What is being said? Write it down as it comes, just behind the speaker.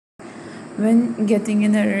When getting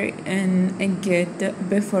an error in Git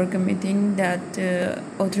before committing that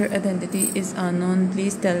author identity is unknown,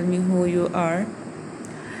 please tell me who you are.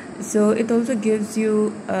 So it also gives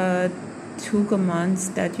you two commands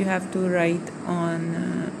that you have to write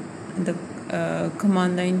on the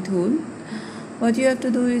command line tool. What you have to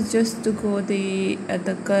do is just to go at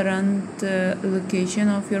the current location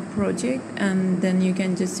of your project, and then you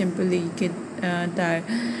can just simply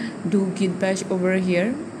do git bash over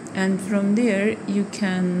here, and from there you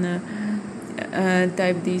can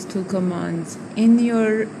type these two commands. In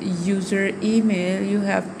your user email, you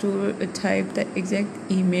have to type the exact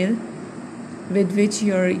email with which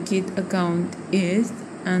your Git account is,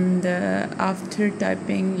 and after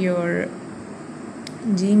typing your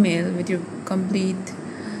Gmail with your complete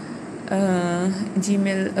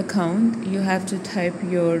Gmail account, you have to type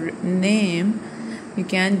your name. You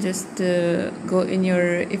can just go in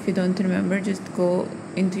your, if you don't remember, just go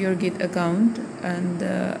into your Git account and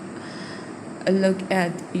look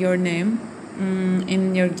at your name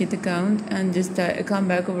in your Git account, and just come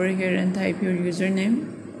back over here and type your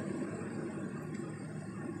username.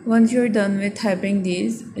 Once you're done with typing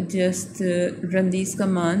these, just run these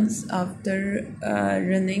commands. After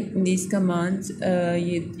running these commands,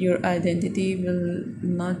 your identity will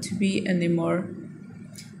not be anymore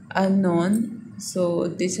unknown. So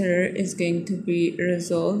this error is going to be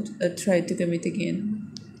resolved. Try to commit again.